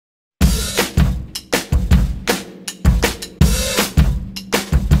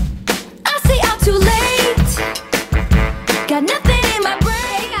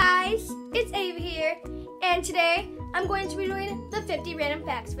I'm going to be doing the 50 random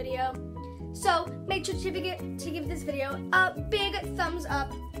facts video. So make sure to give this video a big thumbs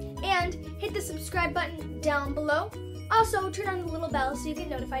up and hit the subscribe button down below. Also, turn on the little bell so you get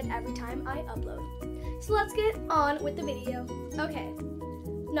notified every time I upload. So let's get on with the video. Okay,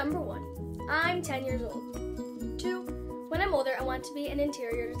 number 1, I'm 10 years old. 2, when I'm older, I want to be an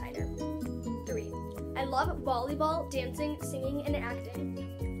interior designer. 3, I love volleyball, dancing, singing, and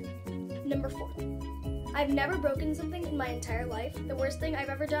acting. Number 4, I've never broken something in my entire life. The worst thing I've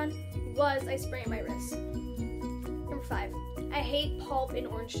ever done was I sprained my wrist. Number 5, I hate pulp in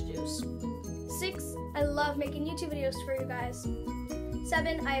orange juice. 6, I love making YouTube videos for you guys.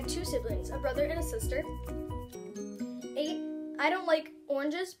 7, I have 2 siblings, a brother and a sister. 8, I don't like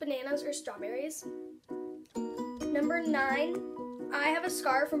oranges, bananas, or strawberries. Number 9, I have a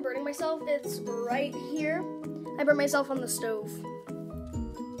scar from burning myself. It's right here. I burned myself on the stove.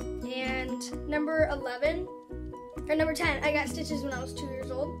 And number 10, I got stitches when I was 2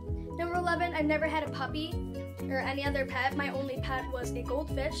 years old. Number 11, I've never had a puppy or any other pet. My only pet was a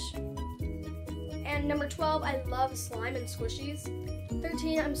goldfish. And number 12, I love slime and squishies.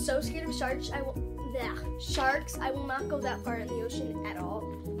 13, I'm so scared of sharks. I will not go that far in the ocean at all.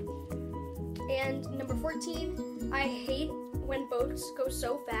 And number 14, I hate when boats go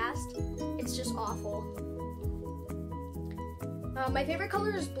so fast. It's just awful. My favorite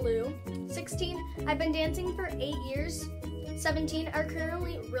color is blue. 16, I've been dancing for 8 years. 17, I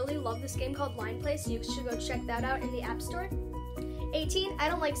currently really love this game called Line Play, so you should go check that out in the App Store. 18, I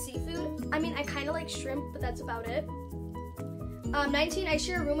don't like seafood. I mean, I kind of like shrimp, but that's about it. 19, I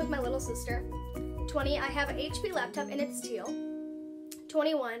share a room with my little sister. 20, I have an HP laptop and it's teal.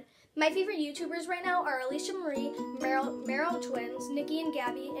 21, my favorite YouTubers right now are Alicia Marie, Mero Twins, Nikki and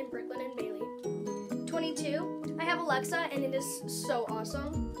Gabby, and Brooklyn and Bailey. 22, I have Alexa and it is so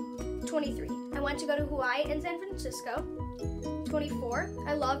awesome. 23, I want to go to Hawaii and San Francisco. 24,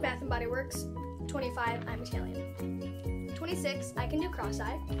 I love Bath & Body Works. 25, I'm Italian. 26, I can do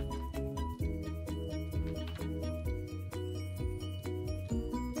cross-eye.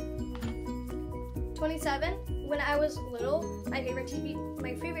 27, when I was little, my favorite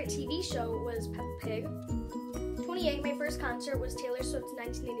TV show was Peppa Pig. 28, my first concert was Taylor Swift's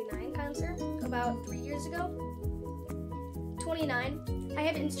 1989 concert, about 3 years ago. 29, I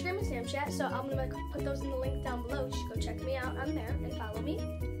have Instagram and Snapchat, so I'm gonna put those in the link down below. You should go check me out on there and follow me.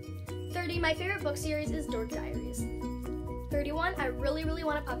 30, my favorite book series is Dork Diaries. 31, I really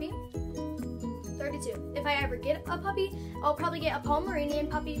want a puppy. 32, if I ever get a puppy, I'll probably get a Pomeranian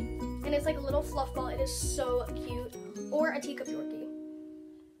puppy, and it's like a little fluff ball. It is so cute. Or a teacup Yorkie.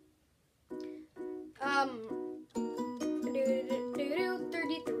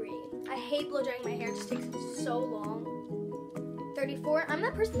 33, I hate blow drying my hair. It just takes so long. 34, I'm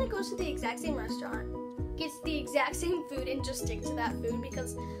that person that goes to the exact same restaurant, gets the exact same food, and just sticks to that food,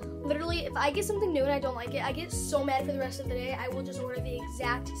 because literally, if I get something new and I don't like it, I get so mad for the rest of the day. I will just order the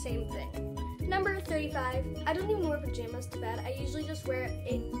exact same thing. Number 35, I don't even wear pajamas to bed. I usually just wear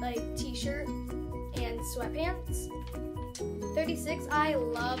a t-shirt and sweatpants. 36, I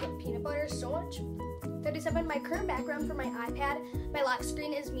love peanut butter so much. 37, my current background for my iPad, my lock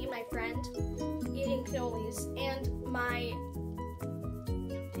screen is me and my friend eating cannolis, and my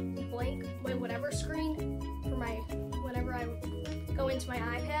blank, whatever screen for whenever I go into my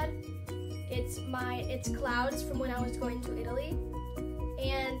iPad, it's clouds from when I was going to Italy.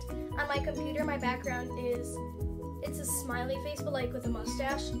 And on my computer, my background it's a smiley face, but like with a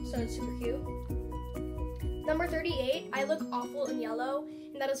mustache, so it's super cute. Number 38, I look awful in yellow,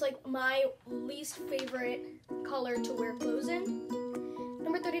 and that is like my least favorite color to wear clothes in.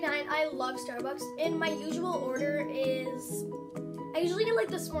 Number 39, I love Starbucks, and my usual order is, I usually get like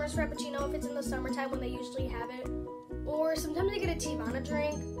the s'mores frappuccino if it's in the summertime when they usually have it, or sometimes I get a Teavana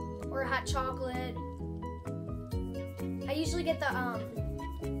drink, or a hot chocolate. I usually get the,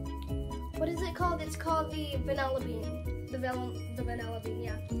 what is it called? It's called the vanilla bean. The vanilla bean,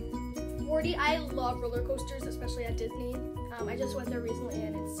 yeah. 40, I love roller coasters, especially at Disney. I just went there recently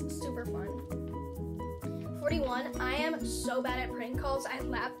and it's super fun. 41, I am so bad at prank calls. I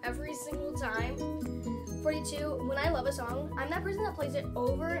laugh every single time. 42, when I love a song, I'm that person that plays it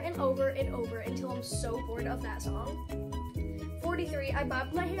over and over and over until I'm so bored of that song. 43, I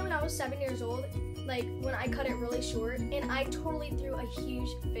bobbed my hair when I was 7 years old, like when I cut it really short, and I totally threw a huge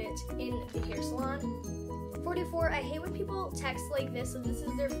fit in the hair salon. 44, I hate when people text like this, so this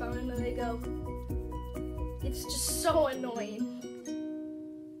is their phone, and then they go, it's just so annoying.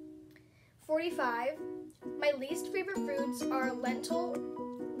 45, my least favorite foods are lentil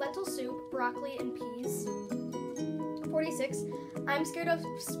soup, broccoli, and peas. 46, I'm scared of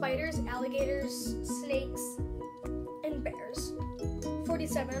spiders, alligators, snakes,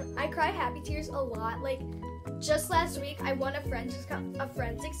 47. I cry happy tears a lot. Like, just last week, I won a forensics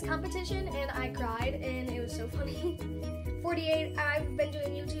competition, and I cried, and it was so funny. 48. I've been doing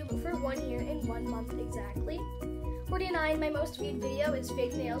YouTube for 1 year and 1 month exactly. 49. My most viewed video is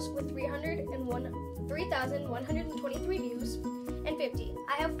fake nails with 3,123 views. And 50.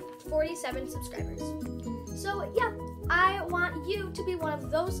 I have 47 subscribers. So yeah, I want you to be one of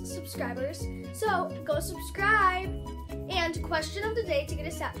those subscribers. So go subscribe. And question of the day to get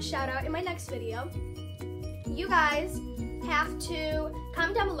a shout out in my next video. You guys have to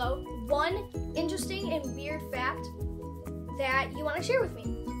comment down below one interesting and weird fact that you want to share with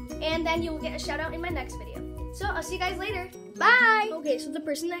me. And then you will get a shout out in my next video. So I'll see you guys later. Bye! Okay, so the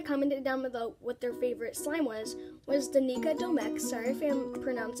person that commented down below what their favorite slime was Danica Domek. Sorry if I'm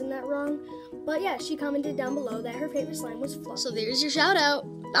pronouncing that wrong. But yeah, she commented down below that her favorite slime was Fluff. So there's your shout out.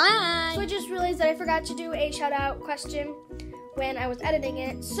 Bye! So I just realized that I forgot to do a shout out question when I was editing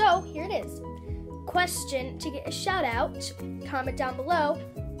it. So here it is. Question to get a shout out, comment down below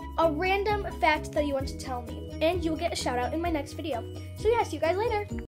a random fact that you want to tell me. And you'll get a shout out in my next video. So yeah, see you guys later.